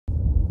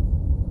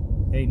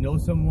Hey, know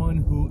someone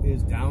who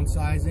is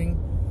downsizing,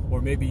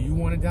 or maybe you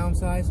want to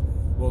downsize?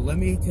 Well, let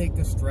me take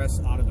the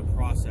stress out of the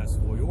process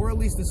for you, or at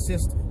least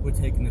assist with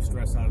taking the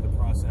stress out of the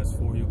process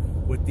for you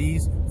with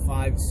these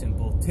 5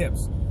 simple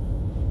tips.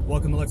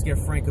 Welcome to Let's Get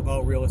Frank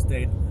About Real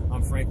Estate.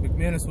 I'm Frank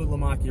McManus with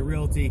Lamacchia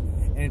Realty,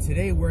 and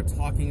today we're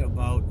talking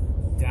about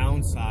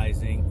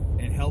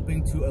downsizing and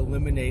helping to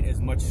eliminate as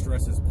much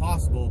stress as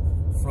possible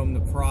from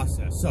the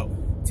process. So,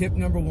 tip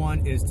number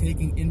 1 is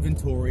taking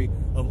inventory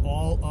of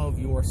all of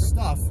your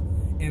stuff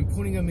and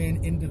putting them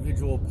in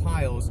individual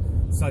piles,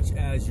 such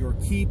as your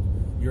keep,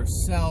 your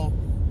sell,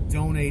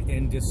 donate,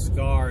 and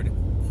discard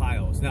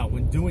piles. Now,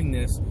 when doing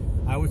this,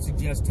 I would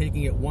suggest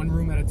taking it one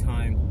room at a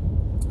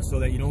time so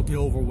that you don't get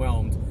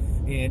overwhelmed.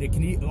 And it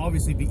can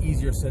obviously be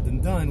easier said than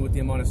done with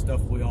the amount of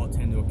stuff we all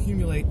tend to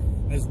accumulate,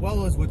 as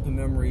well as with the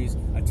memories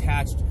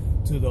attached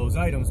to those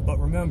items. But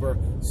remember,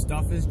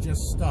 stuff is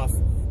just stuff,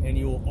 and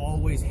you will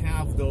always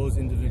have those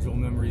individual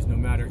memories no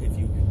matter if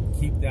you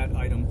keep that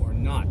item or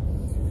not.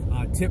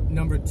 Tip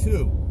number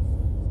 2,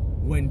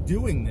 when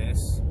doing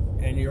this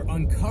and you're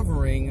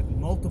uncovering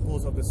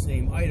multiples of the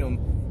same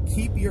item,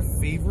 keep your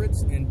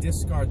favorites and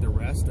discard the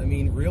rest. I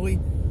mean, really,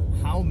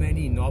 how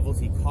many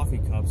novelty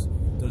coffee cups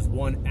does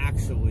one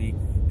actually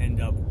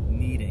end up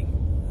needing?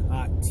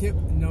 Tip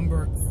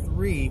number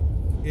 3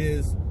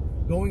 is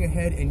going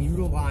ahead and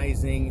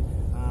utilizing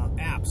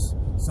apps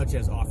such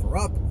as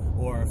OfferUp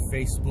or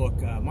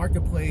Facebook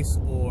Marketplace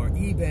or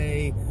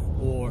eBay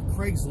or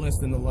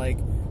Craigslist and the like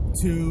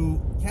to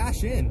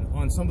cash in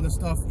on some of the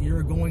stuff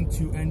you're going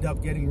to end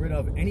up getting rid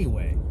of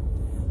anyway.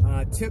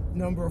 Tip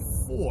number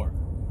 4,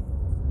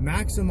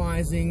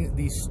 maximizing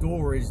the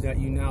storage that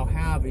you now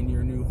have in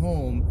your new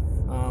home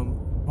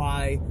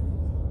by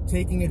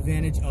taking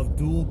advantage of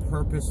dual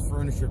purpose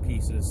furniture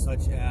pieces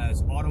such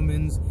as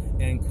ottomans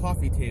and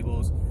coffee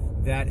tables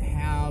that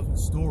have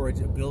storage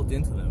built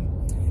into them.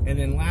 And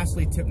then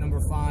lastly, tip number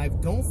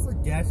 5, don't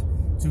forget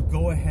to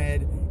go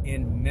ahead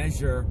and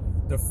measure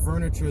the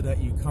furniture that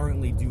you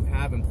currently do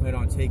have and plan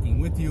on taking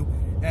with you,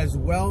 as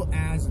well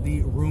as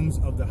the rooms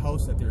of the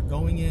house that they're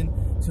going in,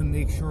 to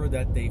make sure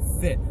that they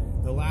fit.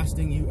 The last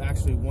thing you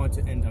actually want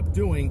to end up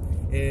doing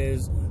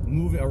is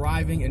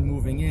arriving and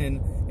moving in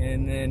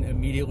and then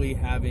immediately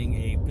having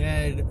a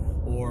bed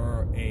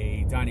or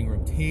a dining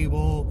room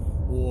table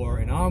or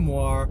an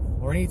armoire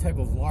or any type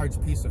of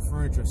large piece of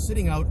furniture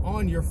sitting out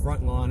on your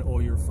front lawn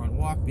or your front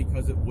walk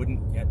because it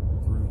wouldn't get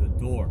through the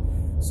door.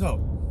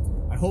 So,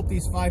 I hope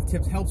these 5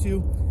 tips helps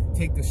you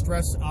take the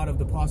stress out of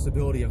the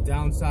possibility of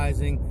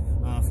downsizing.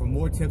 For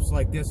more tips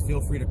like this,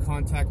 feel free to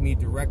contact me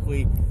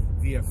directly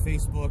via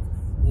Facebook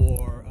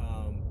or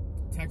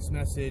text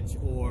message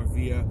or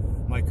via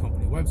my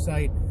company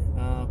website.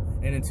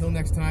 And until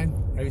next time,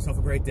 have yourself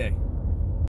a great day.